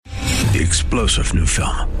The explosive new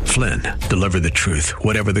film, Flynn, deliver the truth,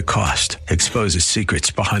 whatever the cost. Exposes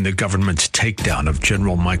secrets behind the government's takedown of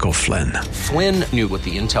General Michael Flynn. Flynn knew what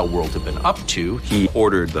the intel world had been up to. He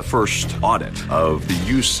ordered the first audit of the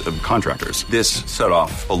use of contractors. This set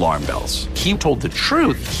off alarm bells. He told the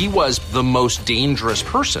truth. He was the most dangerous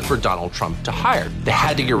person for Donald Trump to hire. They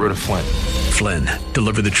had to get rid of Flynn. Flynn,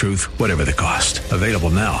 deliver the truth, whatever the cost. Available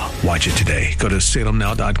now. Watch it today. Go to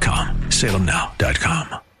salemnow.com.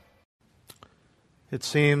 salemnow.com. It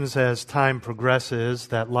seems as time progresses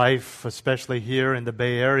that life, especially here in the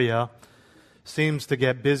Bay Area, seems to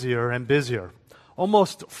get busier and busier,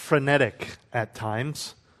 almost frenetic at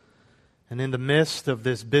times. And in the midst of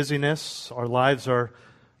this busyness, our lives are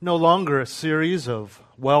no longer a series of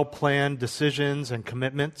well-planned decisions and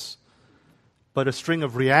commitments, but a string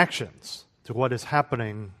of reactions to what is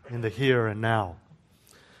happening in the here and now.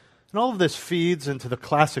 And all of this feeds into the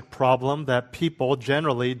classic problem that people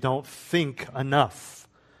generally don't think enough.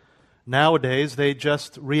 Nowadays, they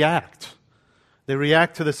just react. They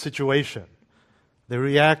react to the situation. They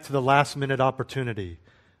react to the last-minute opportunity.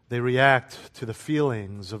 They react to the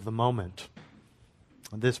feelings of the moment.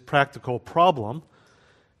 And this practical problem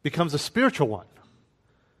becomes a spiritual one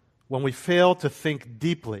when we fail to think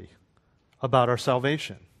deeply about our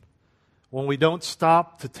salvation. When we don't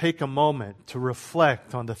stop to take a moment to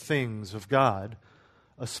reflect on the things of God,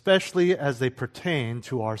 especially as they pertain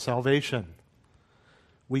to our salvation.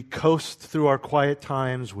 We coast through our quiet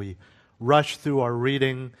times, we rush through our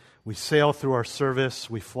reading, we sail through our service,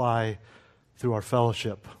 we fly through our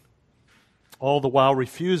fellowship. All the while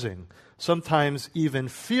refusing, sometimes even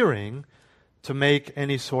fearing, to make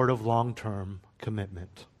any sort of long-term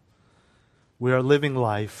commitment. We are living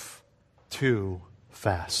life too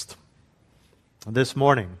fast. This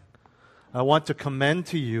morning, I want to commend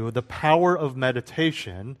to you the power of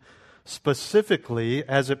meditation, specifically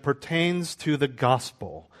as it pertains to the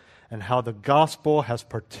gospel and how the gospel has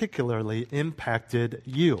particularly impacted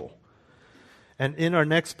you. And in our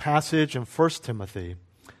next passage in 1 Timothy,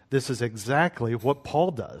 this is exactly what Paul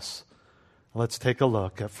does. Let's take a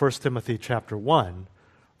look at 1 Timothy chapter 1,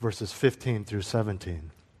 verses 15 through 17.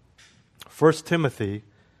 1 Timothy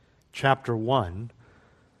chapter 1,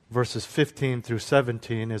 verses 15 through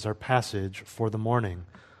 17 is our passage for the morning.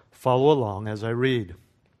 Follow along as I read.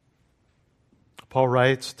 Paul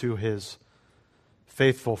writes to his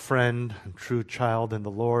faithful friend and true child in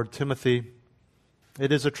the Lord, Timothy,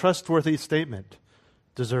 "It is a trustworthy statement,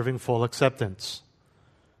 deserving full acceptance,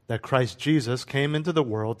 that Christ Jesus came into the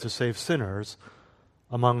world to save sinners,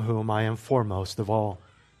 among whom I am foremost of all.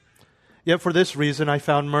 Yet for this reason I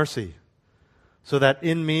found mercy, so that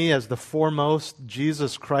in me as the foremost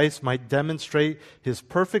Jesus Christ might demonstrate his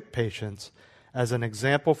perfect patience as an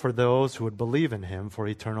example for those who would believe in him for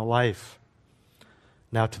eternal life.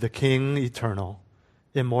 Now to the King eternal,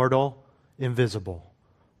 immortal, invisible,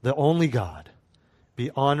 the only God, be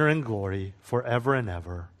honor and glory forever and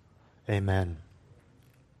ever. Amen."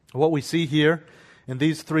 What we see here in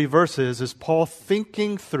these 3 verses is Paul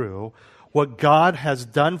thinking through what God has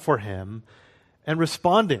done for him and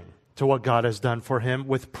responding to what God has done for him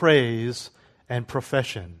with praise and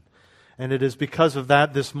profession. And it is because of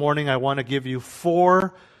that this morning I want to give you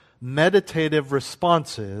 4 meditative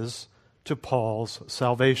responses to Paul's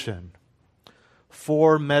salvation.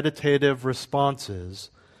 4 meditative responses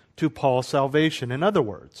to Paul's salvation. In other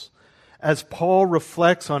words, as Paul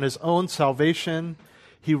reflects on his own salvation,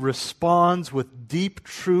 he responds with deep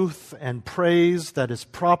truth and praise that is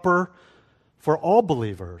proper for all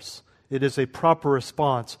believers. It is a proper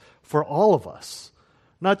response for all of us,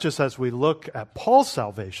 not just as we look at Paul's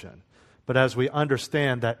salvation, but as we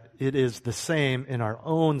understand that it is the same in our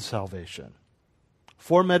own salvation.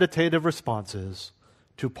 4 meditative responses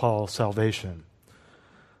to Paul's salvation.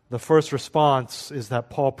 The first response is that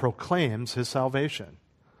Paul proclaims his salvation.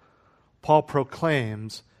 Paul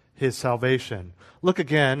proclaims his salvation. Look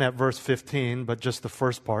again at verse 15, but just the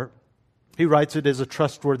first part. He writes, "It is a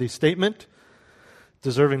trustworthy statement,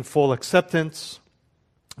 deserving full acceptance,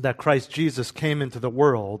 that Christ Jesus came into the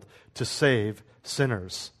world to save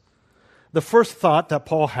sinners." The first thought that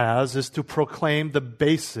Paul has is to proclaim the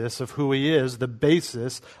basis of who he is, the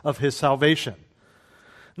basis of his salvation.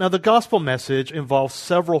 Now, the gospel message involves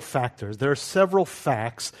several factors. There are several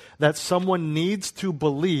facts that someone needs to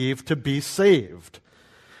believe to be saved.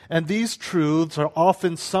 And these truths are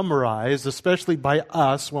often summarized, especially by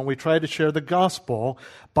us when we try to share the gospel,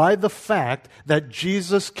 by the fact that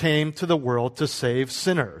Jesus came to the world to save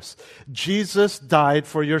sinners. Jesus died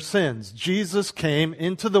for your sins. Jesus came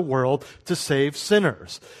into the world to save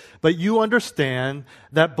sinners. But you understand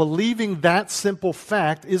that believing that simple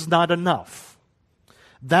fact is not enough.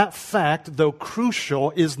 That fact, though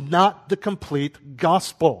crucial, is not the complete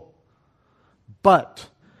gospel. But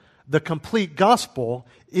the complete gospel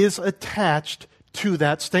is attached to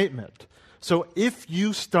that statement. So if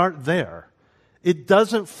you start there, it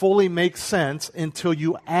doesn't fully make sense until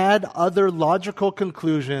you add other logical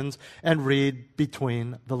conclusions and read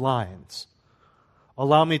between the lines.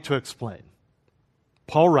 Allow me to explain.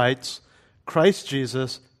 Paul writes, Christ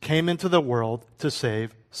Jesus came into the world to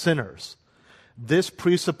save sinners. This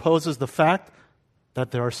presupposes the fact that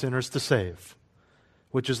there are sinners to save,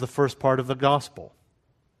 which is the first part of the gospel.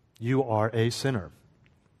 You are a sinner.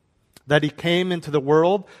 That he came into the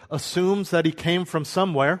world assumes that he came from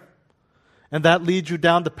somewhere, and that leads you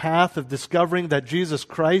down the path of discovering that Jesus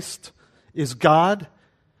Christ is God,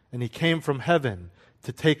 and he came from heaven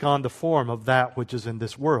to take on the form of that which is in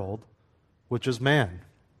this world, which is man.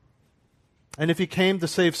 And if he came to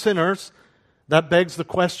save sinners, that begs the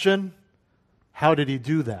question, how did he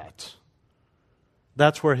do that?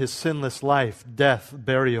 That's where his sinless life, death,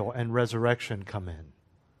 burial, and resurrection come in.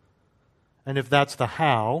 And if that's the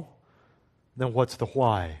how, then what's the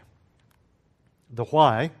why? The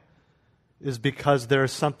why is because there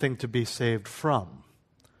is something to be saved from,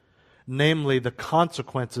 namely the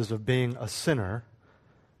consequences of being a sinner,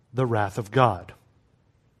 the wrath of God,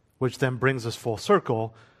 which then brings us full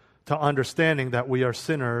circle to understanding that we are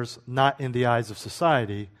sinners not in the eyes of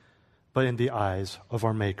society, but in the eyes of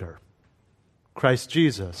our Maker. Christ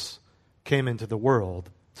Jesus came into the world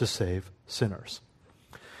to save sinners.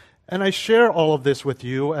 And I share all of this with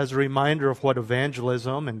you as a reminder of what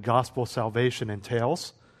evangelism and gospel salvation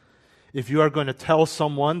entails. If you are going to tell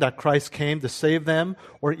someone that Christ came to save them,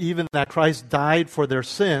 or even that Christ died for their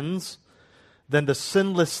sins, then the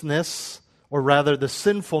sinlessness, or rather the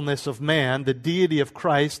sinfulness of man, the deity of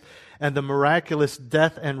Christ, and the miraculous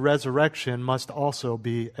death and resurrection must also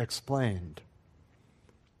be explained.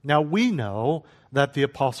 Now we know that the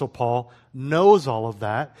Apostle Paul knows all of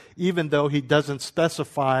that, even though he doesn't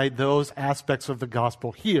specify those aspects of the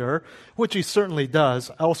gospel here, which he certainly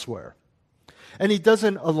does elsewhere. And he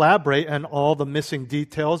doesn't elaborate on all the missing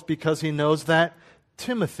details because he knows that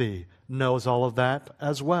Timothy knows all of that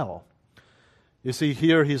as well. You see,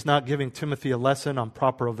 here he's not giving Timothy a lesson on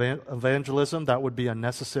proper evangelism. That would be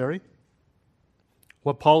unnecessary.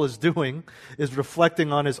 What Paul is doing is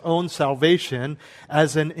reflecting on his own salvation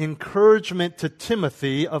as an encouragement to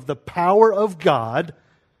Timothy of the power of God,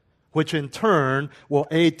 which in turn will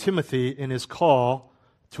aid Timothy in his call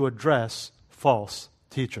to address false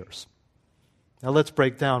teachers. Now let's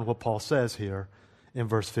break down what Paul says here in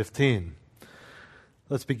verse 15.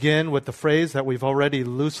 Let's begin with the phrase that we've already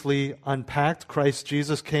loosely unpacked. Christ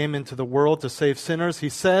Jesus came into the world to save sinners. He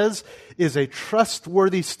says is a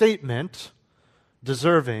trustworthy statement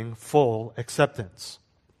deserving full acceptance.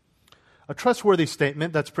 A trustworthy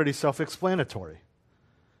statement that's pretty self-explanatory.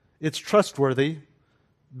 It's trustworthy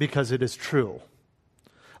because it is true.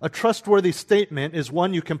 A trustworthy statement is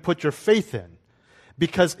one you can put your faith in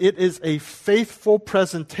because it is a faithful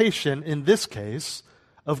presentation, in this case,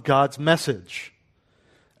 of God's message.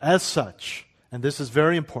 As such, and this is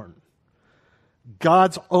very important,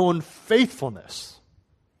 God's own faithfulness,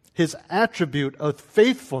 his attribute of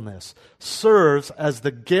faithfulness, serves as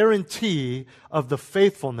the guarantee of the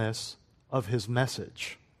faithfulness of his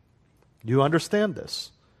message. You understand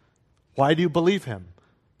this? Why do you believe him?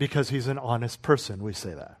 Because he's an honest person, we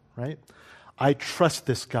say that, right? I trust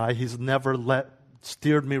this guy. He's never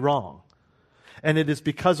steered me wrong. And it is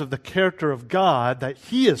because of the character of God that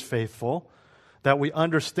he is faithful that we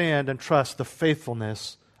understand and trust the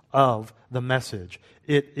faithfulness of the message.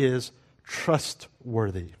 It is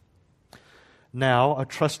trustworthy. Now, a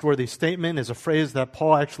trustworthy statement is a phrase that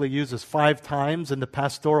Paul actually uses 5 times in the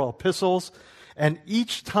pastoral epistles, and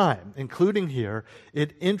each time, including here,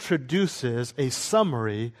 it introduces a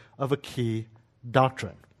summary of a key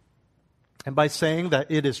doctrine. And by saying that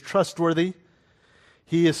it is trustworthy,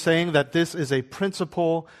 he is saying that this is a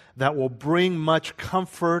principle that will bring much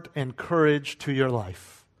comfort and courage to your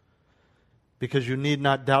life. Because you need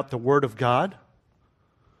not doubt the Word of God.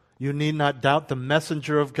 You need not doubt the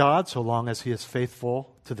messenger of God so long as he is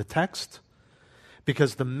faithful to the text.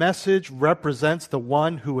 Because the message represents the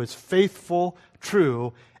one who is faithful,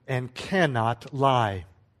 true, and cannot lie.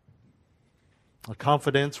 A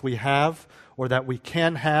confidence we have, or that we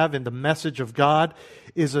can have in the message of God,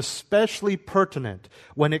 is especially pertinent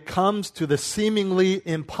when it comes to the seemingly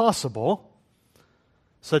impossible,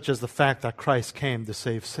 such as the fact that Christ came to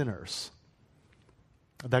save sinners,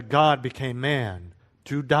 that God became man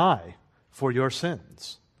to die for your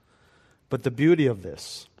sins. But the beauty of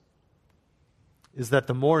this is that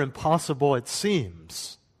the more impossible it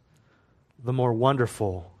seems, the more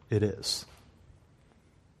wonderful it is.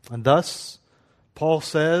 And thus, Paul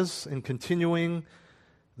says, in continuing,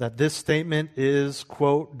 that this statement is,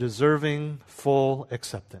 quote, deserving full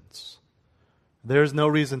acceptance. There's no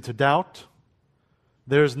reason to doubt.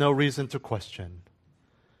 There's no reason to question.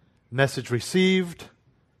 Message received,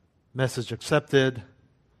 message accepted,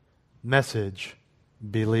 message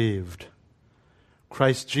believed.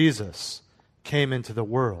 Christ Jesus came into the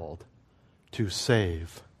world to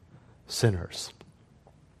save sinners.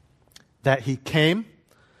 That he came,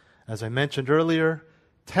 as I mentioned earlier,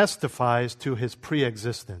 testifies to his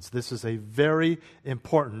pre-existence. This is a very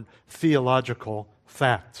important theological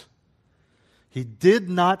fact. He did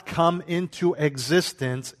not come into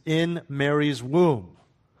existence in Mary's womb,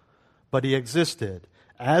 but he existed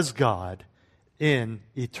as God in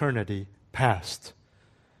eternity past.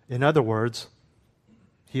 In other words,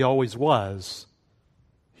 he always was,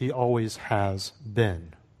 he always has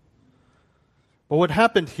been. But what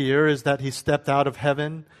happened here is that he stepped out of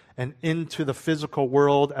heaven and into the physical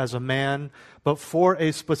world as a man, but for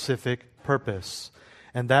a specific purpose.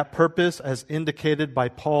 And that purpose, as indicated by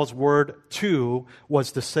Paul's word to,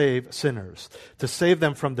 was to save sinners, to save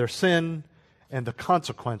them from their sin and the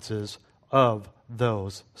consequences of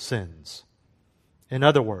those sins. In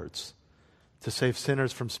other words, to save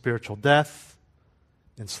sinners from spiritual death,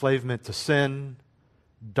 enslavement to sin,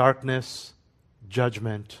 darkness,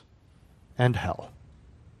 judgment, and hell.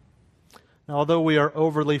 Now, although we are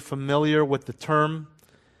overly familiar with the term,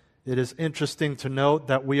 it is interesting to note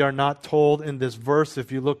that we are not told in this verse,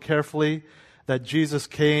 if you look carefully, that Jesus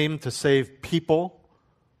came to save people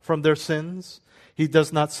from their sins. He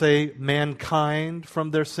does not say mankind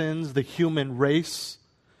from their sins, the human race.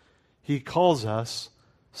 He calls us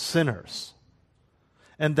sinners.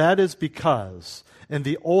 And that is because, in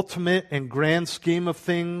the ultimate and grand scheme of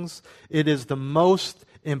things, it is the most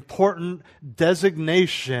important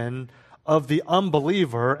designation of the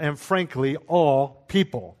unbeliever and, frankly, all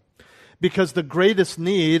people. Because the greatest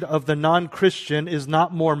need of the non-Christian is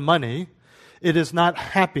not more money, it is not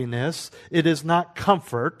happiness, it is not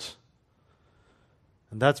comfort.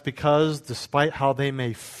 And that's because, despite how they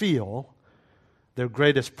may feel, their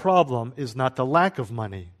greatest problem is not the lack of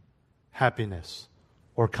money, happiness,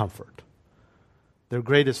 or comfort. Their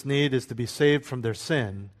greatest need is to be saved from their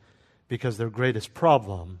sin, because their greatest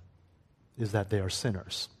problem is that they are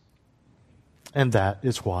sinners. And that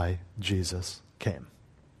is why Jesus came.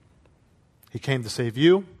 He came to save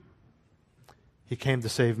you. He came to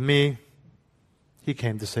save me. He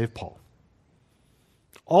came to save Paul.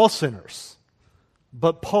 All sinners,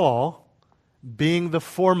 but Paul being the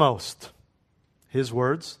foremost. His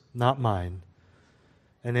words, not mine.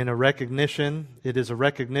 And it is a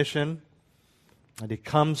recognition that he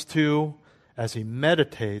comes to as he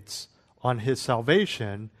meditates on his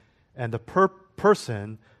salvation and the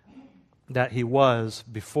person that he was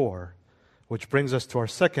before. Which brings us to our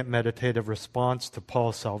second meditative response to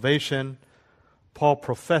Paul's salvation. Paul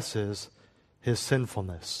professes his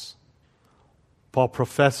sinfulness. Paul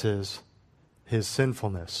professes his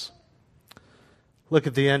sinfulness. Look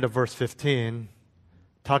at the end of verse 15.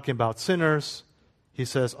 Talking about sinners, he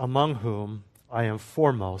says, among whom I am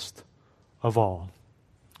foremost of all.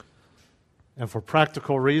 And for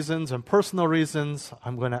practical reasons and personal reasons,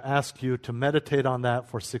 I'm going to ask you to meditate on that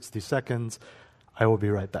for 60 seconds. I will be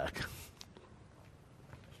right back.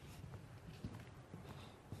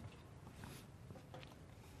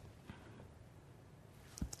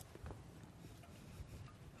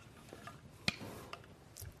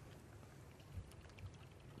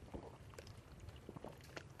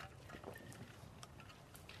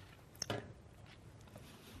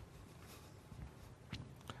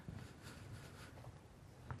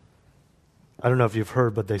 I don't know if you've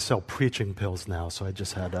heard, but they sell preaching pills now, so I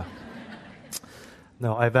just had to.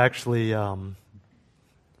 No, I've actually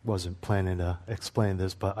wasn't planning to explain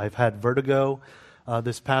this, but I've had vertigo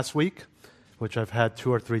this past week, which I've had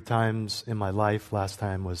 2 or 3 times in my life. Last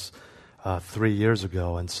time was 3 years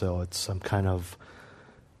ago, and so I'm kind of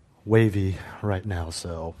wavy right now.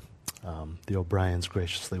 So the O'Briens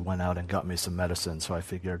graciously went out and got me some medicine, so I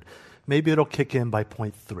figured maybe it'll kick in by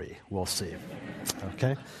point 3. We'll see.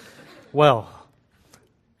 Okay? Well,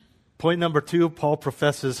 point number 2, Paul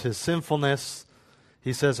professes his sinfulness.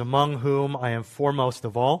 He says, among whom I am foremost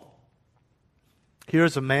of all.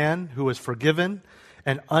 Here's a man who is forgiven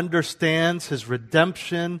and understands his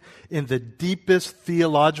redemption in the deepest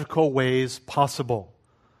theological ways possible.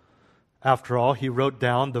 After all, he wrote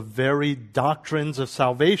down the very doctrines of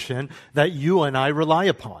salvation that you and I rely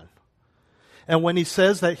upon. And when he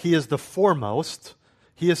says that he is the foremost,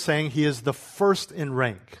 he is saying he is the first in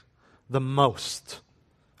rank, the most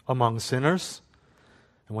among sinners.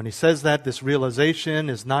 And when he says that, this realization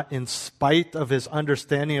is not in spite of his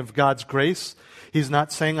understanding of God's grace. He's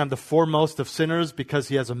not saying I'm the foremost of sinners because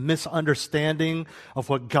he has a misunderstanding of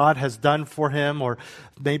what God has done for him, or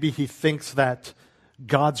maybe he thinks that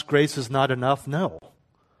God's grace is not enough. No.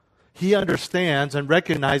 He understands and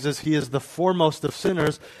recognizes he is the foremost of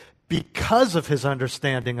sinners because of his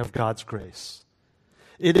understanding of God's grace.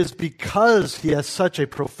 It is because he has such a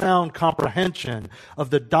profound comprehension of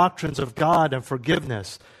the doctrines of God and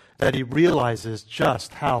forgiveness that he realizes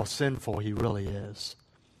just how sinful he really is.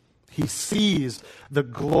 He sees the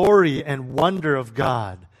glory and wonder of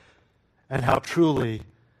God and how truly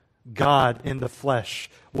God in the flesh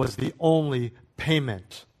was the only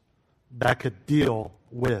payment that could deal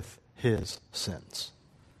with his sins.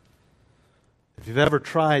 If you've ever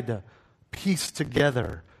tried to piece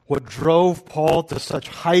together what drove Paul to such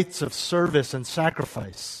heights of service and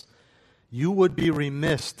sacrifice, you would be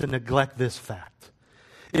remiss to neglect this fact.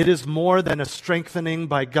 It is more than a strengthening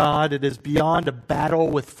by God. It is beyond a battle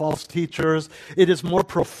with false teachers. It is more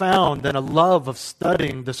profound than a love of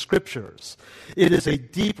studying the Scriptures. It is a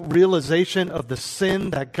deep realization of the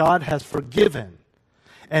sin that God has forgiven,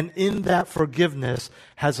 and in that forgiveness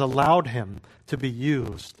has allowed him to be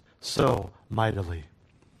used so mightily.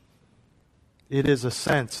 It is a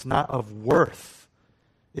sense not of worth,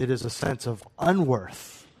 it is a sense of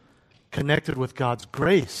unworth, connected with God's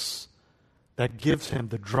grace, that gives him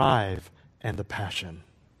the drive and the passion.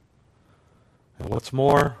 And what's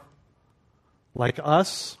more, like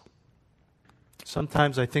us,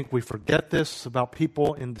 sometimes I think we forget this about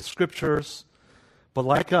people in the Scriptures, but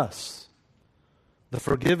like us, the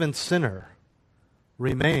forgiven sinner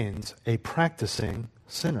remains a practicing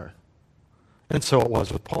sinner. And so it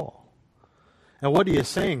was with Paul. And what he is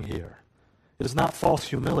saying here is not false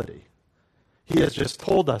humility. He has just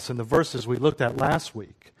told us in the verses we looked at last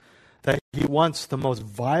week that he wants the most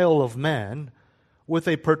vile of men with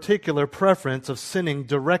a particular preference of sinning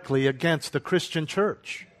directly against the Christian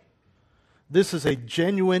church. This is a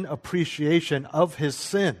genuine appreciation of his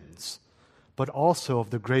sins, but also of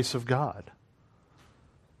the grace of God.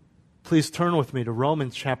 Please turn with me to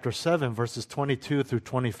Romans chapter 7, verses 22 through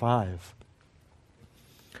 25.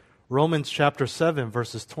 Romans chapter 7,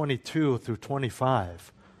 verses 22 through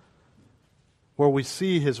 25, where we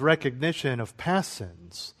see his recognition of past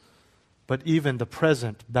sins, but even the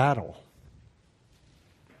present battle.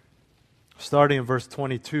 Starting in verse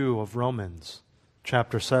 22 of Romans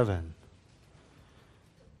chapter 7.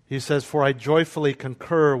 He says, "For I joyfully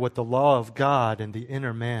concur with the law of God in the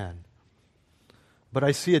inner man. But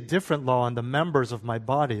I see a different law in the members of my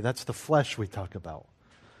body," that's the flesh we talk about,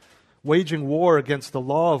 "waging war against the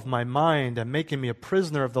law of my mind and making me a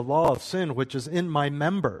prisoner of the law of sin which is in my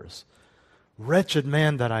members. Wretched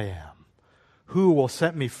man that I am, who will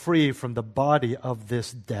set me free from the body of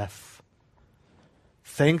this death?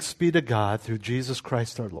 Thanks be to God through Jesus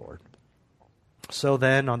Christ our Lord. So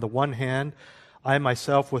then, on the one hand, I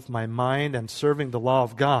myself with my mind am serving the law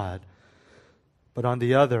of God, but on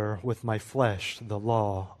the other, with my flesh, the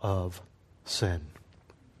law of sin."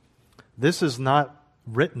 This is not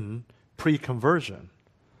written pre-conversion.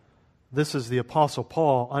 This is the Apostle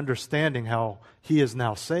Paul understanding how he is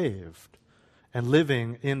now saved and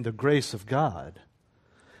living in the grace of God.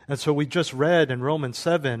 And so we just read in Romans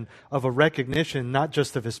 7 of a recognition not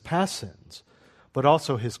just of his past sins, but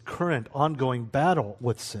also his current ongoing battle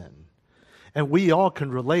with sin. And we all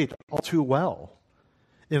can relate all too well.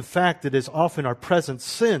 In fact, it is often our present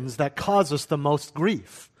sins that cause us the most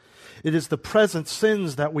grief. It is the present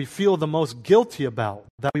sins that we feel the most guilty about,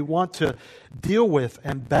 that we want to deal with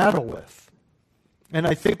and battle with. And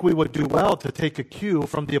I think we would do well to take a cue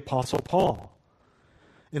from the Apostle Paul.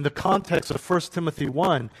 In the context of 1 Timothy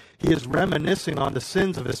 1, he is reminiscing on the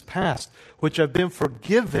sins of his past, which have been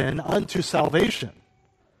forgiven unto salvation.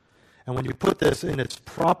 And when you put this in its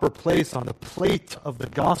proper place on the plate of the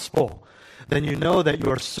gospel, then you know that you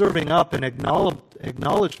are serving up an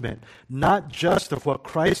acknowledgement not just of what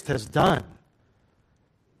Christ has done,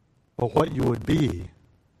 but what you would be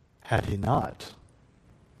had he not.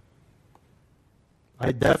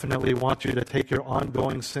 I definitely want you to take your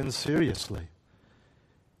ongoing sins seriously.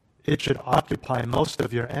 It should occupy most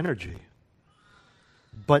of your energy,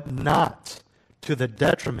 but not to the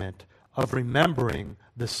detriment of remembering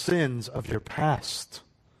the sins of your past.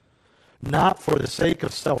 Not for the sake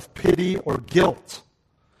of self-pity or guilt,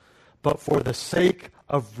 but for the sake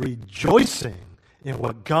of rejoicing in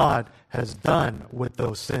what God has done with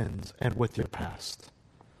those sins and with your past.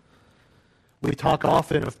 We talk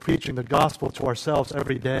often of preaching the gospel to ourselves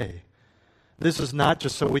every day. This is not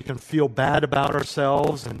just so we can feel bad about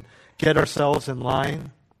ourselves and get ourselves in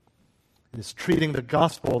line. is treating the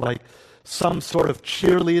gospel like some sort of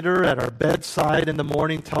cheerleader at our bedside in the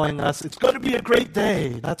morning telling us it's going to be a great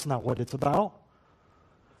day. That's not what it's about.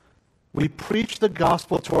 We preach the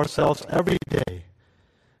gospel to ourselves every day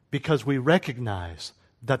because we recognize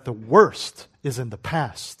that the worst is in the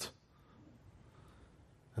past.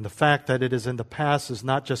 And the fact that it is in the past is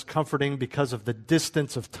not just comforting because of the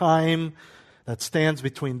distance of time that stands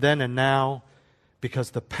between then and now,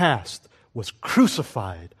 because the past was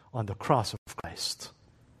crucified on the cross of Christ.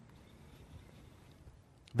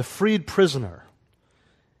 The freed prisoner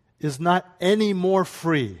is not any more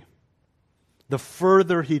free the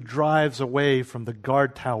further he drives away from the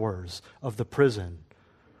guard towers of the prison,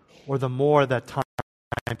 or the more that time.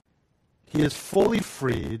 He is fully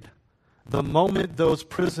freed the moment those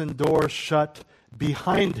prison doors shut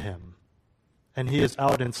behind him and he is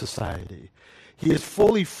out in society. He is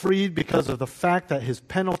fully freed because of the fact that his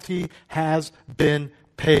penalty has been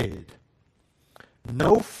paid.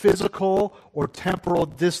 No physical or temporal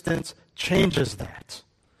distance changes that.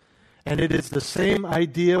 And it is the same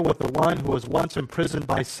idea with the one who was once imprisoned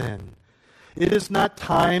by sin. It is not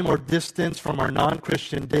time or distance from our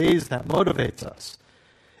non-Christian days that motivates us.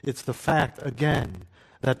 It's the fact, again,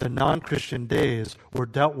 that the non-Christian days were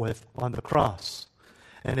dealt with on the cross.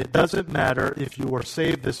 And it doesn't matter if you were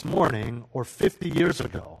saved this morning or 50 years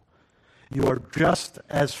ago. You are just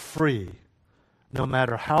as free, no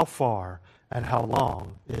matter how far and how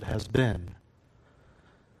long it has been.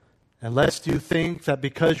 And lest you think that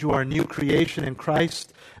because you are a new creation in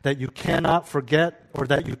Christ, that you cannot forget or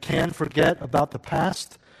that you can forget about the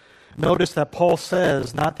past, notice that Paul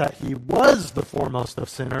says not that he was the foremost of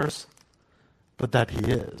sinners, but that he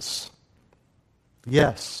is.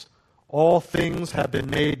 Yes, all things have been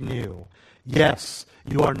made new. Yes,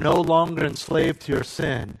 you are no longer enslaved to your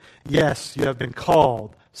sin. Yes, you have been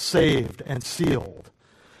called, saved, and sealed.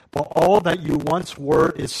 But all that you once were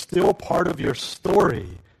is still part of your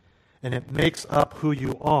story, and it makes up who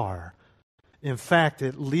you are. In fact,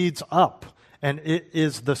 it leads up, and it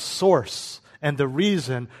is the source and the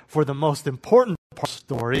reason for the most important part of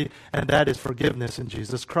the story, and that is forgiveness in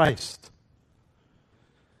Jesus Christ.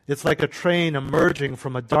 It's like a train emerging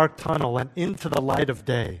from a dark tunnel and into the light of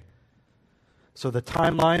day. So the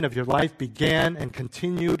timeline of your life began and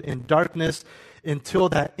continued in darkness until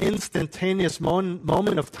that instantaneous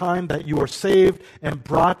moment of time that you were saved and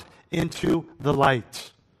brought into the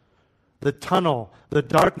light. The tunnel, the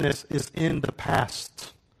darkness is in the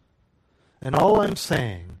past. And all I'm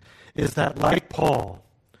saying is that, like Paul,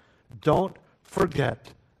 don't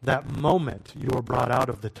forget that moment you were brought out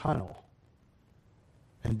of the tunnel.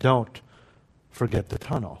 And don't forget the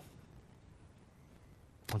tunnel.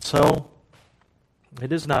 And so,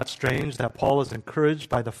 it is not strange that Paul is encouraged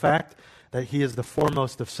by the fact that he is the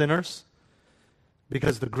foremost of sinners,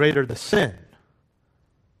 because the greater the sin,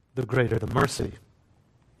 the greater the mercy.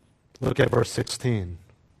 Look at verse 16.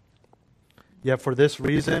 Yet for this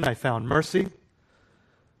reason I found mercy,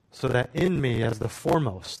 so that in me as the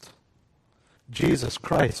foremost, Jesus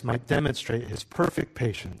Christ might demonstrate his perfect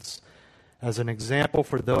patience as an example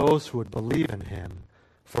for those who would believe in him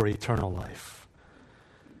for eternal life.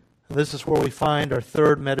 And this is where we find our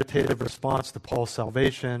third meditative response to Paul's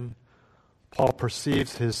salvation. Paul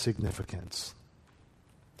perceives his significance.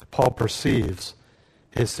 Paul perceives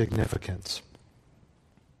his significance.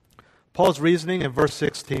 Paul's reasoning in verse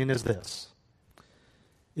 16 is this: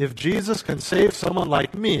 if Jesus can save someone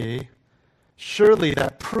like me, surely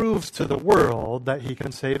that proves to the world that he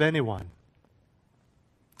can save anyone.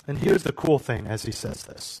 And here's the cool thing as he says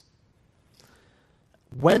this.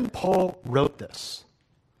 When Paul wrote this,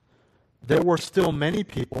 there were still many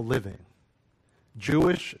people living,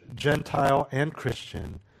 Jewish, Gentile, and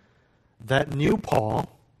Christian, that knew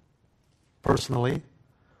Paul personally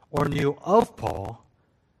or knew of Paul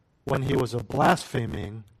when he was a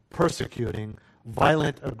blaspheming, persecuting,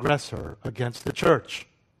 violent aggressor against the church.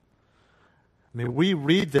 I mean, we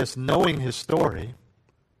read this knowing his story.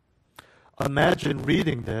 Imagine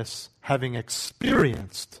reading this having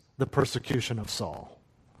experienced the persecution of Saul.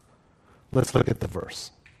 Let's look at the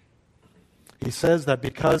verse. He says that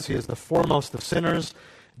because he is the foremost of sinners,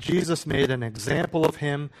 Jesus made an example of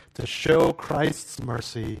him to show Christ's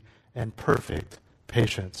mercy and perfect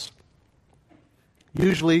patience.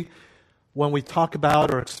 Usually, when we talk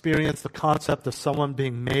about or experience the concept of someone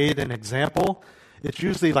being made an example, it's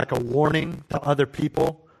usually like a warning to other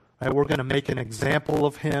people. Right? We're going to make an example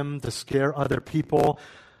of him to scare other people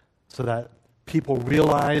so that people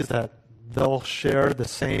realize that they'll share the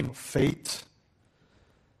same fate.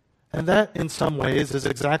 And that, in some ways, is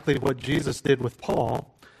exactly what Jesus did with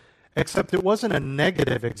Paul, except it wasn't a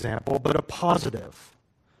negative example, but a positive.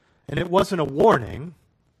 And it wasn't a warning,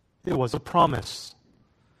 it was a promise.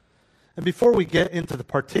 And before we get into the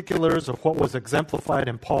particulars of what was exemplified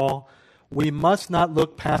in Paul, we must not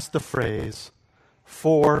look past the phrase,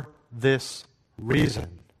 "for this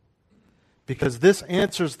reason." Because this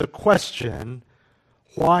answers the question,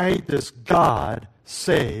 why does God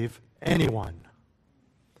save anyone?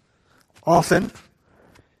 Often,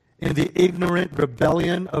 in the ignorant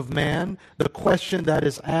rebellion of man, the question that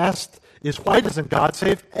is asked is, why doesn't God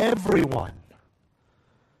save everyone?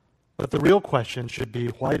 But the real question should be,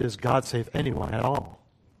 why does God save anyone at all?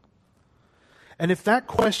 And if that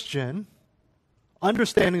question,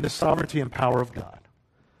 understanding the sovereignty and power of God,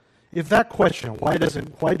 if that question, why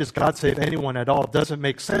does God save anyone at all, doesn't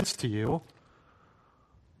make sense to you,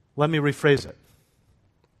 let me rephrase it.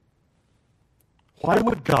 Why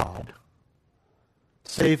would God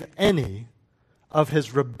save any of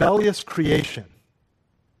his rebellious creation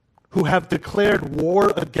who have declared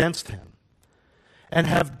war against him and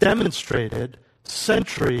have demonstrated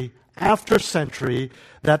century after century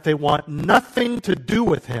that they want nothing to do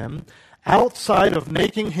with him outside of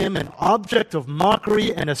making him an object of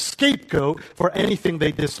mockery and a scapegoat for anything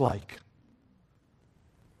they dislike?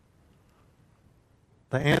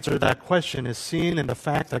 The answer to that question is seen in the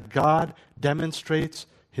fact that God demonstrates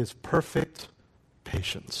his perfect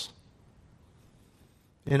patience.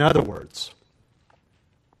 In other words,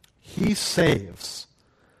 he saves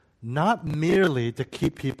not merely to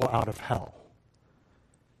keep people out of hell.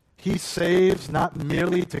 He saves not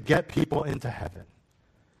merely to get people into heaven.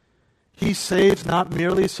 He saves not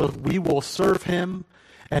merely so we will serve him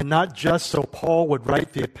and not just so Paul would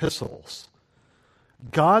write the epistles.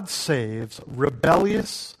 God saves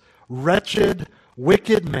rebellious, wretched,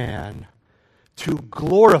 wicked man to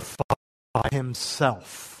glorify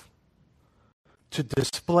himself, to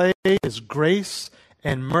display his grace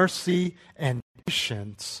and mercy and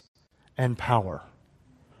patience and power.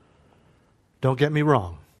 Don't get me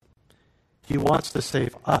wrong. He wants to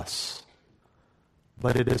save us,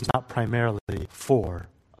 but it is not primarily for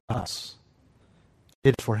us.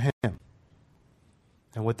 It's for him.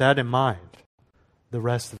 And with that in mind, the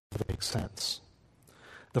rest of it makes sense.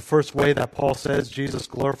 The first way that Paul says Jesus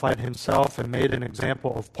glorified himself and made an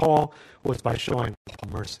example of Paul was by showing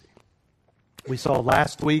Paul mercy. We saw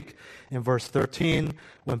last week in verse 13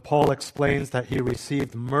 when Paul explains that he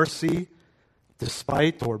received mercy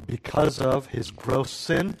despite or because of his gross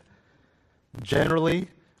sin. Generally,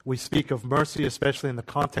 we speak of mercy, especially in the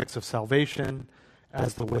context of salvation,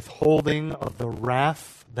 as the withholding of the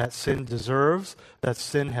wrath that sin deserves, that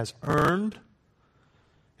sin has earned.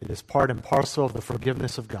 It is part and parcel of the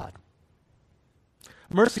forgiveness of God.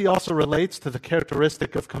 Mercy also relates to the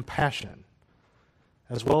characteristic of compassion,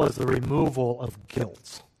 as well as the removal of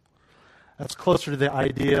guilt. That's closer to the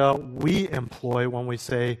idea we employ when we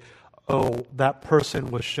say, oh, that person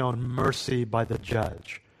was shown mercy by the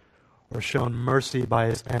judge, or shown mercy by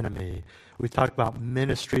his enemy. We talk about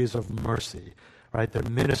ministries of mercy, right? They're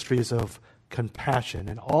ministries of compassion,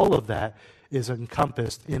 and all of that is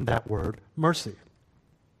encompassed in that word, mercy.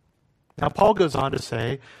 Now, Paul goes on to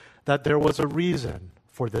say that there was a reason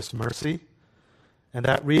for this mercy, and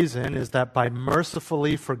that reason is that by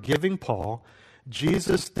mercifully forgiving Paul,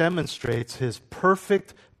 Jesus demonstrates his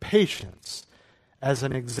perfect patience as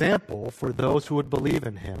an example for those who would believe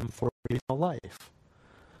in him for eternal life.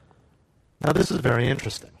 Now, this is very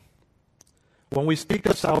interesting. When we speak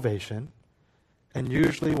of salvation, and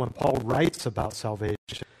usually when Paul writes about salvation,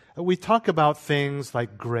 we talk about things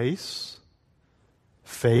like grace,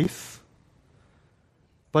 faith,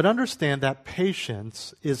 but understand that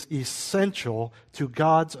patience is essential to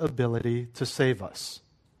God's ability to save us.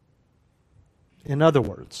 In other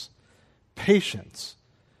words, patience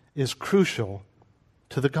is crucial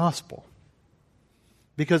to the gospel.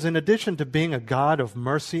 Because in addition to being a God of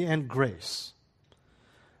mercy and grace,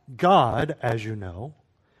 God, as you know,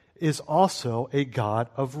 is also a God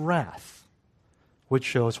of wrath, which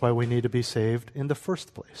shows why we need to be saved in the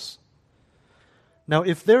first place. Now,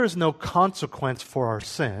 if there is no consequence for our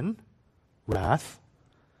sin, wrath,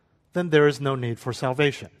 then there is no need for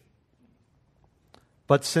salvation.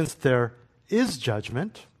 But since there is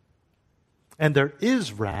judgment, and there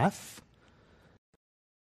is wrath,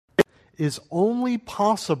 it is only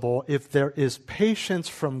possible if there is patience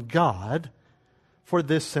from God for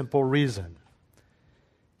this simple reason.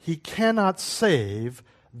 He cannot save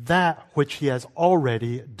that which he has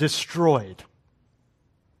already destroyed.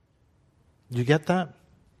 You get that?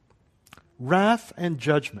 Wrath and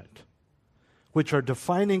judgment, which are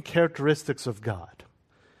defining characteristics of God,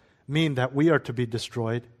 mean that we are to be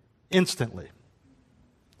destroyed instantly.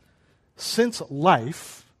 Since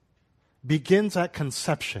life begins at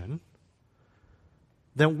conception,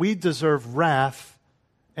 then we deserve wrath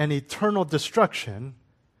and eternal destruction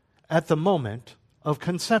at the moment of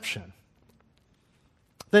conception.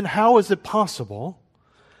 Then how is it possible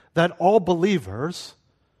that all believers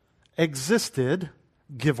existed,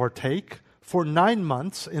 give or take, for 9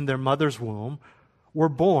 months in their mother's womb, were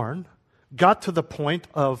born, got to the point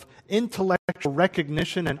of intellectual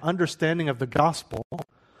recognition and understanding of the gospel,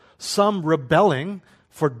 some rebelling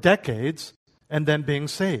for decades, and then being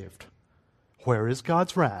saved? Where is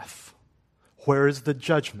God's wrath? Where is the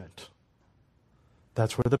judgment?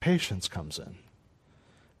 That's where the patience comes in.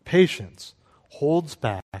 Patience holds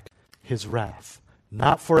back his wrath,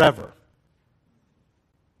 not forever,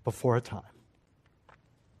 but for a time.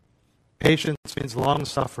 Patience means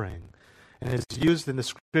long-suffering, and is used in the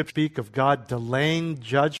scripture speak of God delaying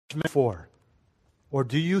judgment for. Or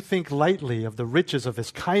do you think lightly of the riches of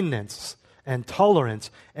his kindness and tolerance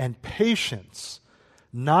and patience,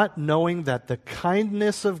 not knowing that the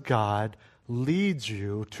kindness of God leads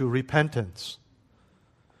you to repentance?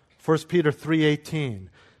 1 Peter 3:18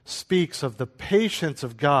 speaks of the patience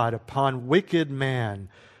of God upon wicked man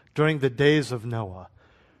during the days of Noah,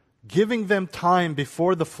 giving them time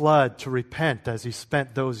before the flood to repent as he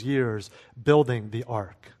spent those years building the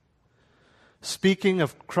ark. Speaking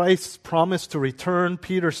of Christ's promise to return,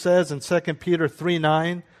 Peter says in 2 Peter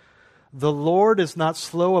 3:9, the Lord is not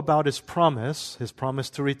slow about his promise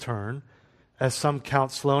to return, as some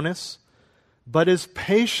count slowness, but is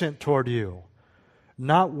patient toward you,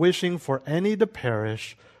 not wishing for any to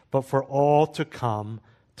perish, but for all to come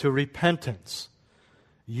to repentance.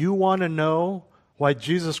 You want to know why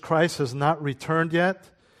Jesus Christ has not returned yet?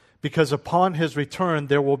 Because upon his return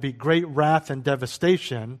there will be great wrath and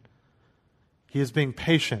devastation. He is being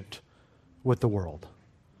patient with the world.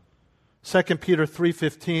 2 Peter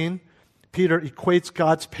 3:15, Peter equates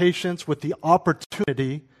God's patience with the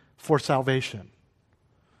opportunity for salvation.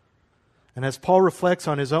 And as Paul reflects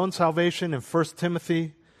on his own salvation in 1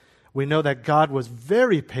 Timothy, we know that God was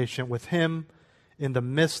very patient with him in the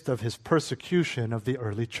midst of his persecution of the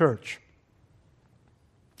early church.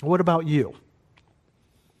 What about you?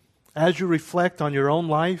 As you reflect on your own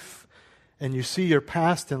life and you see your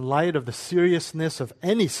past in light of the seriousness of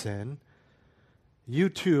any sin, you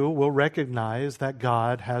too will recognize that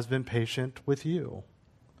God has been patient with you.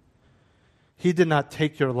 He did not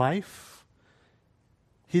take your life.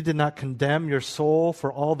 He did not condemn your soul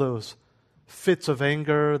for all those fits of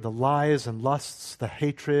anger, the lies and lusts, the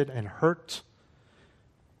hatred and hurt.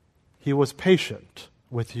 He was patient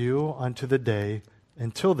with you until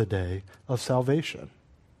the day of salvation.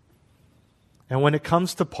 And when it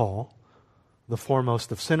comes to Paul, the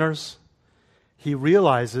foremost of sinners, he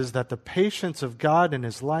realizes that the patience of God in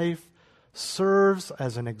his life serves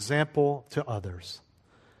as an example to others.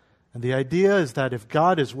 And the idea is that if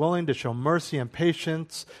God is willing to show mercy and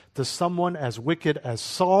patience to someone as wicked as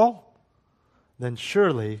Saul, then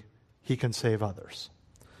surely he can save others.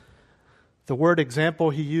 The word example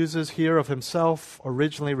he uses here of himself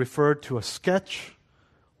originally referred to a sketch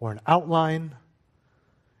or an outline.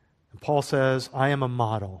 And Paul says, I am a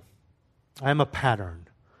model. I am a pattern.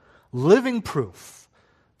 Living proof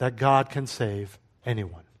that God can save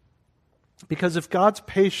anyone. Because if God's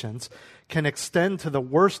patience can extend to the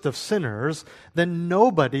worst of sinners, then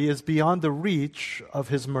nobody is beyond the reach of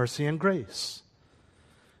his mercy and grace.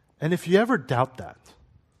 And if you ever doubt that,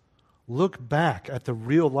 look back at the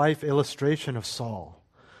real-life illustration of Saul.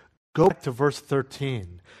 Go back to verse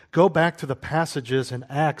 13. Go back to the passages in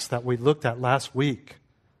Acts that we looked at last week.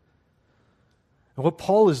 And what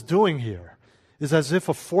Paul is doing here is as if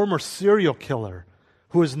a former serial killer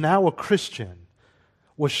who is now a Christian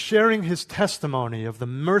was sharing his testimony of the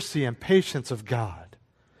mercy and patience of God.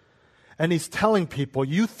 And he's telling people,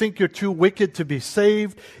 you think you're too wicked to be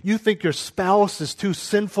saved. You think your spouse is too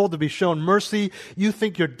sinful to be shown mercy. You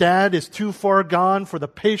think your dad is too far gone for the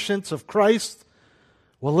patience of Christ.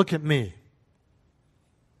 Well, look at me.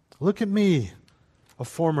 Look at me, a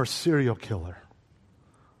former serial killer.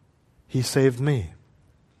 He saved me.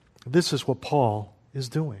 This is what Paul is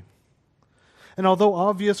doing. And although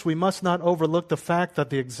obvious, we must not overlook the fact that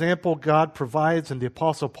the example God provides in the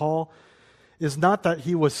Apostle Paul is not that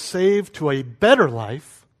he was saved to a better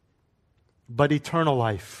life, but eternal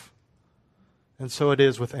life. And so it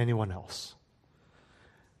is with anyone else.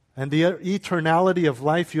 And the eternality of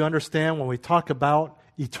life, you understand, when we talk about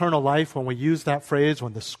eternal life, when we use that phrase,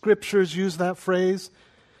 when the Scriptures use that phrase,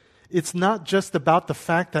 it's not just about the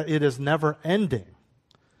fact that it is never ending.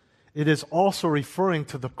 It is also referring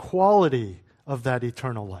to the quality of that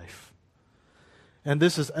eternal life. And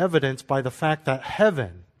this is evidenced by the fact that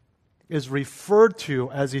heaven is referred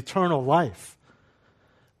to as eternal life.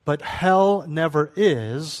 But hell never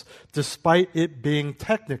is, despite it being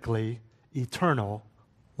technically eternal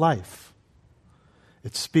life.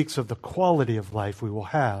 It speaks of the quality of life we will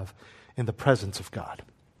have in the presence of God.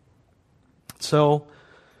 So,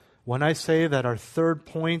 when I say that our third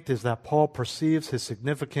point is that Paul perceives his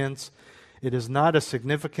significance, it is not a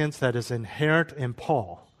significance that is inherent in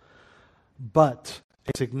Paul, but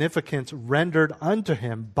a significance rendered unto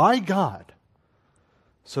him by God,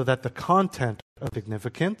 so that the content of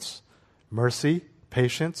significance, mercy,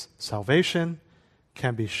 patience, salvation,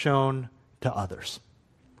 can be shown to others.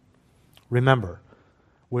 Remember,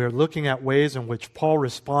 we are looking at ways in which Paul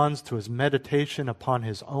responds to his meditation upon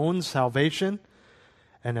his own salvation,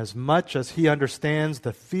 and as much as he understands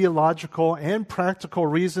the theological and practical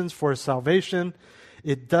reasons for his salvation,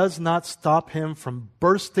 it does not stop him from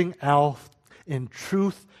bursting out in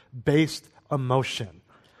truth-based emotion.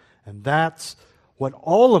 And that's what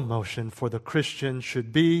all emotion for the Christian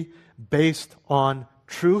should be, based on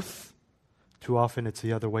truth. Too often it's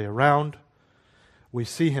the other way around. We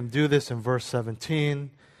see him do this in verse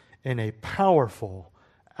 17 in a powerful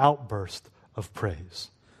outburst of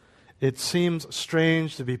praise. It seems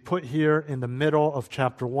strange to be put here in the middle of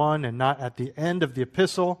chapter 1 and not at the end of the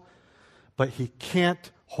epistle, but he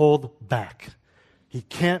can't hold back. He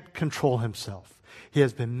can't control himself. He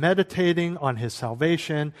has been meditating on his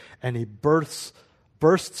salvation, and he bursts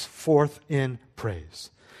forth in praise.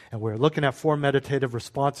 And we're looking at 4 meditative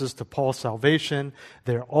responses to Paul's salvation.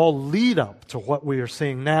 They all lead up to what we are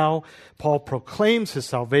seeing now. Paul proclaims his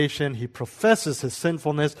salvation. He professes his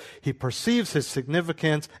sinfulness. He perceives his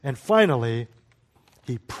significance. And finally,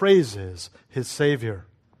 he praises his Savior.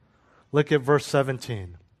 Look at verse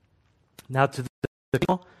 17. Now to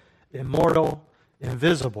the immortal,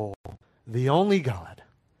 invisible, the only God,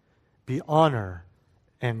 be honor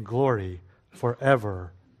and glory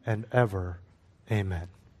forever and ever. Amen.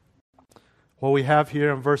 What we have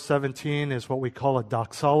here in verse 17 is what we call a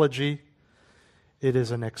doxology. It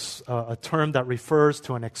is a term that refers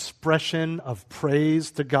to an expression of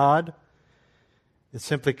praise to God. It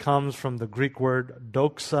simply comes from the Greek word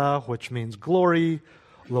doxa, which means glory,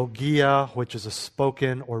 logia, which is a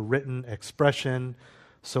spoken or written expression.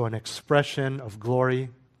 So an expression of glory,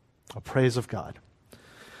 a praise of God.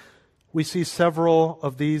 We see several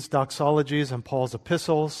of these doxologies in Paul's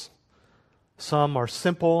epistles. Some are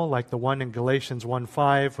simple, like the one in Galatians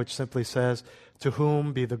 1:5, which simply says, "To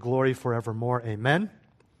whom be the glory forevermore, amen."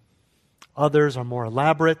 Others are more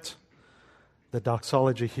elaborate, the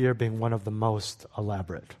doxology here being one of the most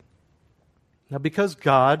elaborate. Now, because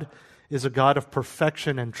God is a God of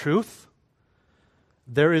perfection and truth,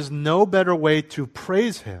 there is no better way to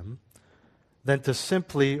praise Him than to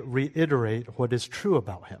simply reiterate what is true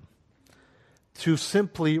about Him, to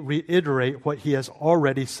simply reiterate what He has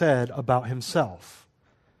already said about Himself.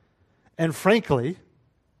 And frankly,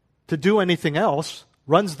 to do anything else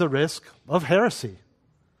runs the risk of heresy.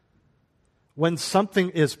 When something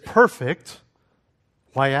is perfect,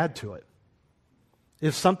 why add to it?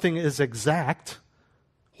 If something is exact,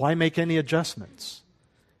 why make any adjustments?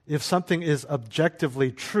 If something is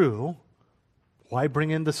objectively true, why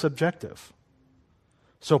bring in the subjective?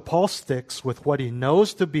 So Paul sticks with what he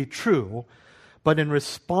knows to be true, but in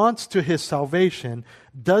response to his salvation,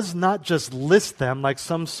 does not just list them like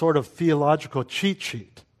some sort of theological cheat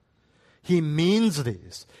sheet. He means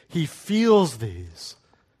these. He feels these.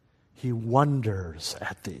 He wonders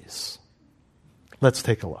at these. Let's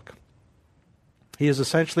take a look. He is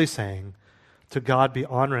essentially saying, to God be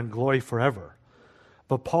honor and glory forever.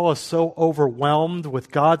 But Paul is so overwhelmed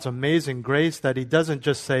with God's amazing grace that he doesn't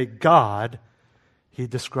just say God, he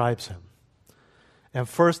describes Him. And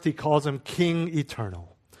first he calls Him King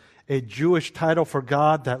Eternal, a Jewish title for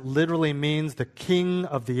God that literally means the King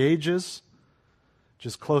of the ages, which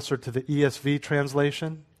is closer to the ESV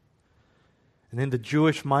translation. And in the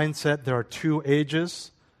Jewish mindset, there are two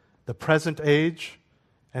ages, the present age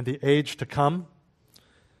and the age to come.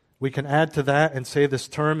 We can add to that and say this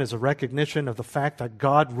term is a recognition of the fact that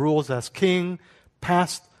God rules as King,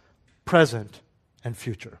 past, present, and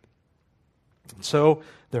future. So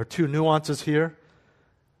there are two nuances here,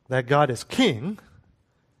 that God is King,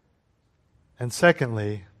 and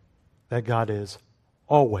secondly, that God is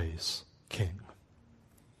always King.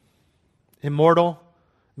 Immortal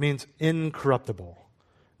means incorruptible,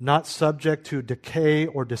 not subject to decay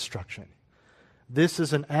or destruction. This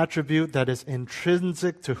is an attribute that is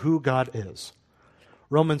intrinsic to who God is.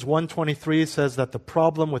 Romans 1:23 says that the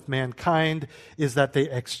problem with mankind is that they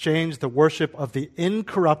exchange the worship of the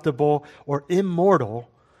incorruptible or immortal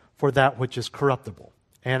for that which is corruptible.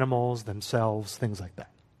 Animals, themselves, things like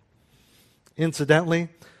that. Incidentally,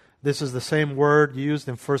 this is the same word used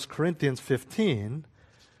in 1 Corinthians 15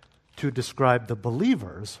 to describe the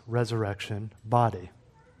believer's resurrection body.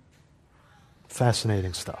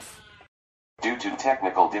 Fascinating stuff. Due to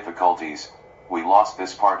technical difficulties, we lost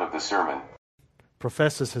this part of the sermon.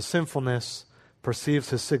 Professes his sinfulness,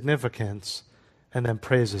 perceives his significance, and then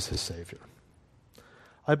praises his Savior.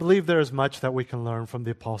 I believe there is much that we can learn from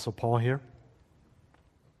the Apostle Paul here.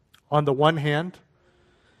 On the one hand,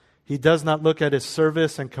 he does not look at his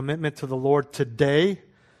service and commitment to the Lord today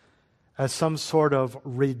as some sort of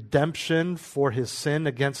redemption for his sin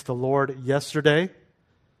against the Lord yesterday.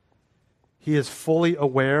 He is fully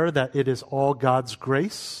aware that it is all God's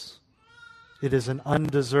grace. It is an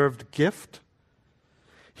undeserved gift.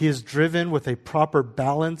 He is driven with a proper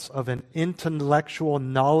balance of an intellectual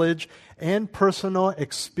knowledge and personal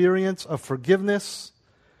experience of forgiveness,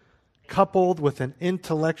 coupled with an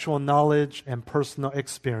intellectual knowledge and personal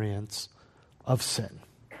experience of sin.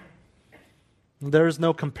 There is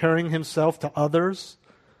no comparing himself to others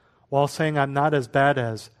while saying, I'm not as bad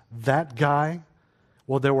as that guy.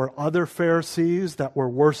 Well, there were other Pharisees that were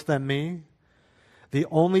worse than me. The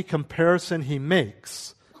only comparison he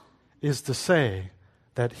makes is to say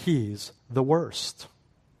that he's the worst.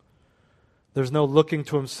 There's no looking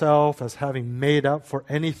to himself as having made up for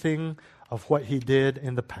anything of what he did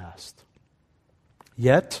in the past.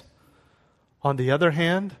 Yet, on the other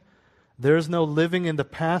hand, there is no living in the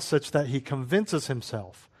past such that he convinces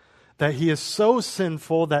himself that he is so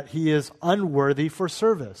sinful that he is unworthy for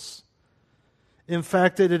service. In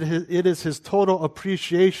fact, it is his total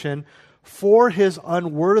appreciation for his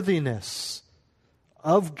unworthiness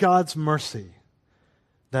of God's mercy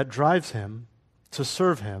that drives him to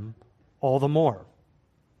serve him all the more.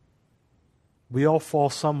 We all fall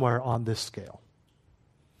somewhere on this scale.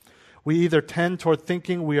 We either tend toward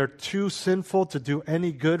thinking we are too sinful to do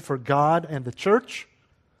any good for God and the church,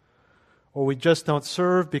 or we just don't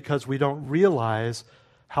serve because we don't realize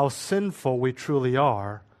how sinful we truly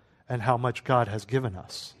are and how much God has given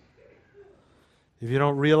us. If you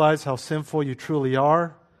don't realize how sinful you truly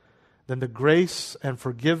are, then the grace and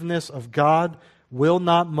forgiveness of God will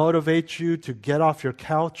not motivate you to get off your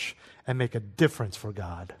couch and make a difference for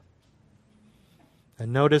God.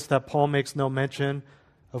 And notice that Paul makes no mention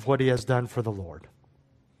of what he has done for the Lord.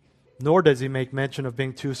 Nor does he make mention of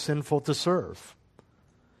being too sinful to serve.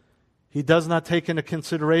 He does not take into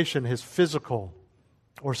consideration his physical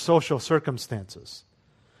or social circumstances.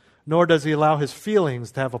 Nor does he allow his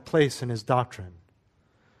feelings to have a place in his doctrine.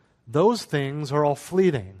 Those things are all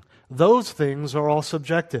fleeting. Those things are all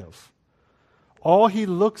subjective. All he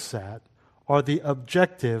looks at are the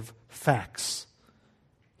objective facts.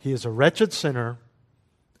 He is a wretched sinner,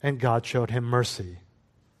 and God showed him mercy.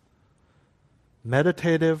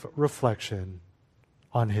 Meditative reflection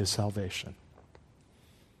on his salvation.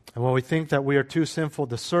 And when we think that we are too sinful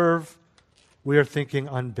to serve, we are thinking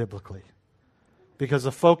unbiblically. Because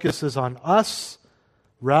the focus is on us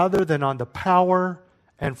rather than on the power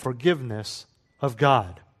and forgiveness of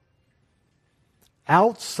God.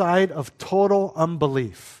 Outside of total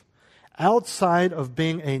unbelief, outside of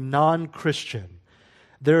being a non-Christian,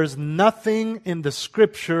 there is nothing in the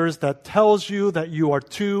Scriptures that tells you that you are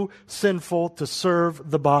too sinful to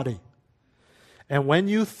serve the body. And when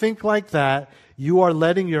you think like that, you are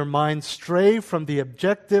letting your mind stray from the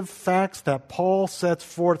objective facts that Paul sets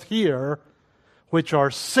forth here, which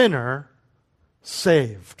are sinner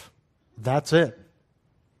saved. That's it.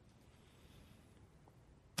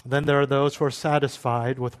 Then there are those who are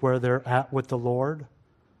satisfied with where they're at with the Lord.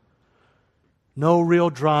 No real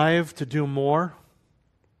drive to do more.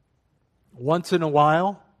 Once in a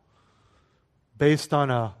while, based on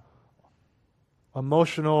a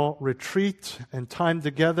emotional retreat and time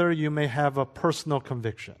together, you may have a personal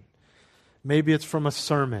conviction. Maybe it's from a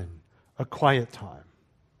sermon, a quiet time.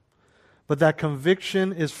 But that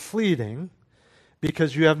conviction is fleeting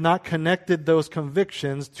because you have not connected those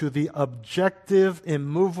convictions to the objective,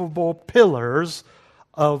 immovable pillars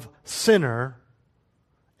of sinner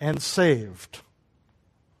and saved.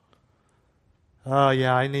 Oh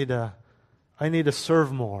yeah, I need to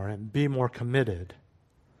serve more and be more committed.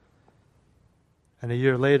 And a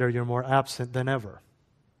year later, you're more absent than ever.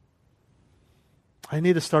 I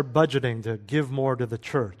need to start budgeting to give more to the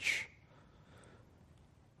church.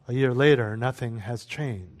 A year later, nothing has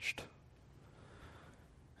changed.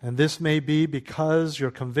 And this may be because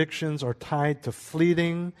your convictions are tied to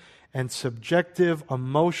fleeting and subjective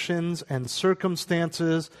emotions and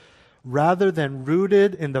circumstances rather than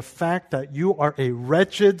rooted in the fact that you are a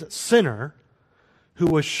wretched sinner who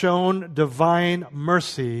was shown divine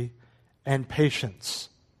mercy and patience.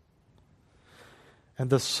 And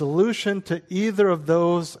the solution to either of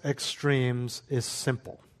those extremes is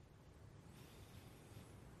simple.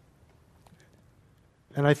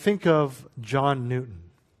 And I think of John Newton,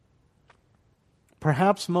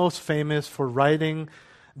 perhaps most famous for writing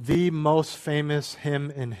the most famous hymn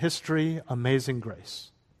in history, Amazing Grace.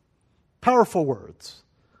 Powerful words.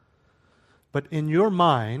 But in your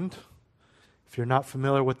mind, if you're not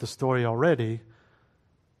familiar with the story already,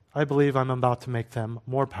 I believe I'm about to make them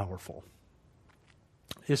more powerful.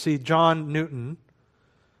 You see, John Newton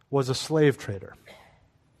was a slave trader.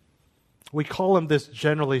 We call him this,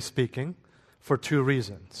 generally speaking, for two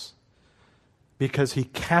reasons. Because he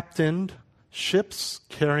captained ships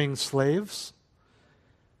carrying slaves,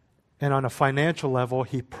 and on a financial level,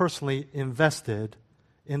 he personally invested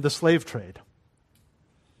in the slave trade.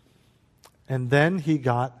 And then he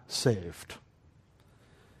got saved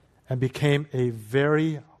and became a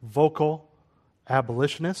very vocal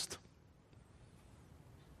abolitionist.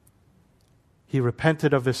 He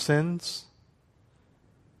repented of his sins,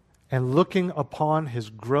 and looking upon his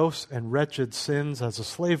gross and wretched sins as a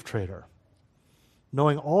slave trader,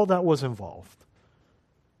 knowing all that was involved,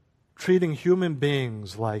 treating human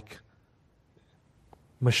beings like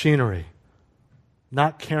machinery,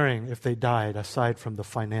 not caring if they died aside from the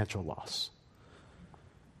financial loss.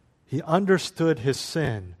 He understood his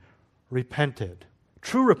sin, repented.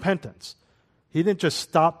 True repentance. He didn't just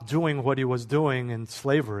stop doing what he was doing in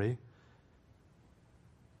slavery.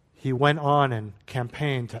 He went on and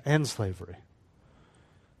campaigned to end slavery.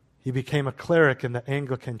 He became a cleric in the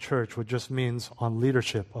Anglican Church, which just means on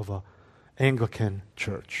leadership of an Anglican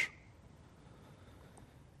church.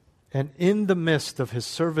 And in the midst of his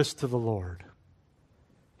service to the Lord,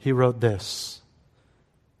 he wrote this.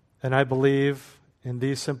 And I believe in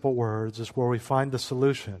these simple words is where we find the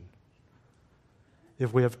solution.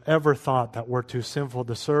 If we have ever thought that we're too sinful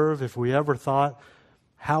to serve, if we ever thought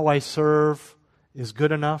how I serve is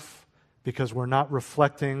good enough because we're not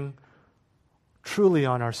reflecting truly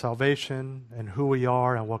on our salvation and who we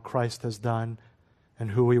are and what Christ has done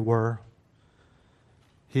and who we were,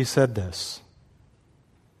 he said this: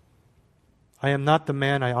 I am not the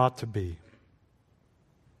man I ought to be.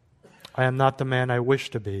 I am not the man I wish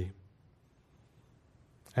to be.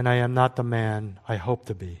 And I am not the man I hope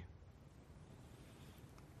to be.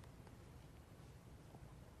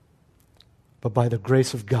 But by the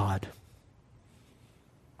grace of God,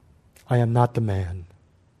 I am not the man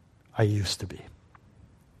I used to be.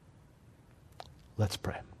 Let's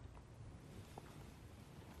pray.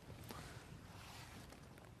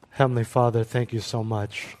 Heavenly Father, thank you so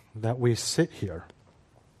much that we sit here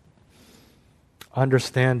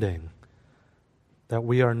understanding that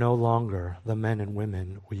we are no longer the men and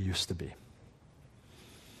women we used to be.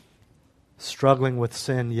 Struggling with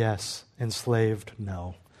sin, yes. Enslaved,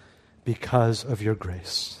 no. Because of your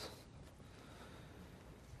grace.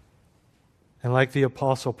 And like the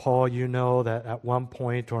Apostle Paul, you know that at one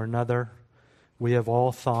point or another, we have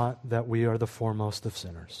all thought that we are the foremost of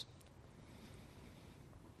sinners.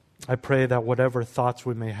 I pray that whatever thoughts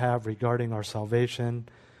we may have regarding our salvation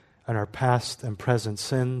and our past and present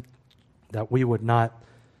sin, that we would not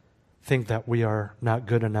think that we are not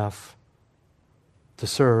good enough to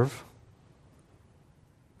serve,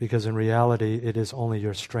 because in reality, it is only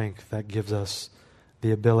your strength that gives us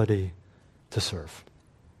the ability to serve.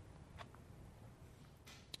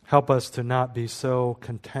 Help us to not be so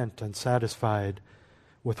content and satisfied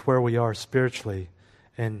with where we are spiritually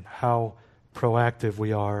and how proactive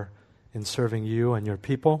we are in serving you and your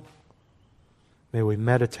people. May we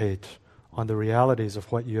meditate on the realities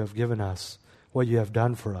of what you have given us, what you have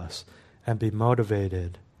done for us, and be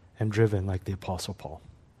motivated and driven like the Apostle Paul.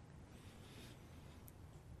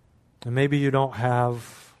 And maybe you don't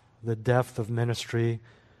have the depth of ministry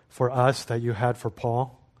for us that you had for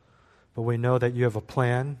Paul, but we know that you have a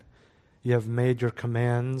plan. You have made your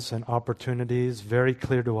commands and opportunities very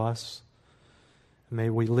clear to us. May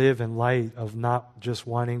we live in light of not just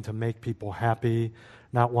wanting to make people happy,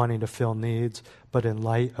 not wanting to fill needs, but in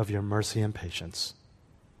light of your mercy and patience.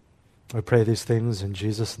 We pray these things in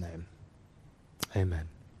Jesus' name. Amen.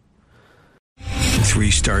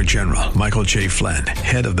 3-star General Michael J. Flynn,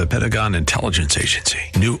 head of the Pentagon Intelligence Agency,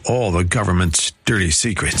 knew all the government's dirty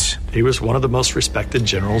secrets. He was one of the most respected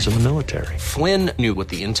generals in the military. Flynn knew what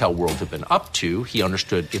the intel world had been up to. He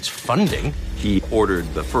understood its funding. He ordered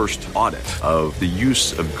the first audit of the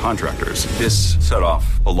use of contractors. This set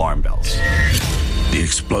off alarm bells. The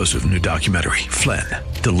explosive new documentary, Flynn,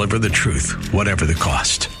 Deliver the Truth, Whatever the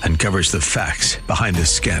Cost, uncovers the facts behind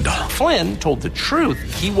this scandal. Flynn told the truth.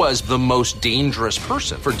 He was the most dangerous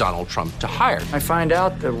person for Donald Trump to hire. I find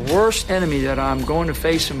out the worst enemy that I'm going to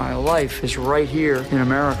face in my life is right here in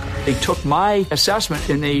America. They took my assessment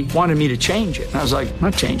and they wanted me to change it. And I was like, I'm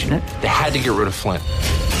not changing it. They had to get rid of Flynn.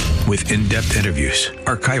 With in-depth interviews,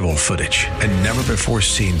 archival footage, and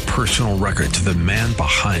never-before-seen personal records of the man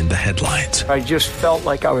behind the headlines. I just felt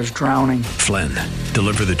like I was drowning. Flynn,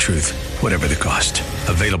 Deliver the Truth, Whatever the Cost.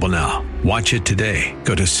 Available now. Watch it today.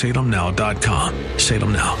 Go to salemnow.com.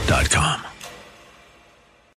 salemnow.com.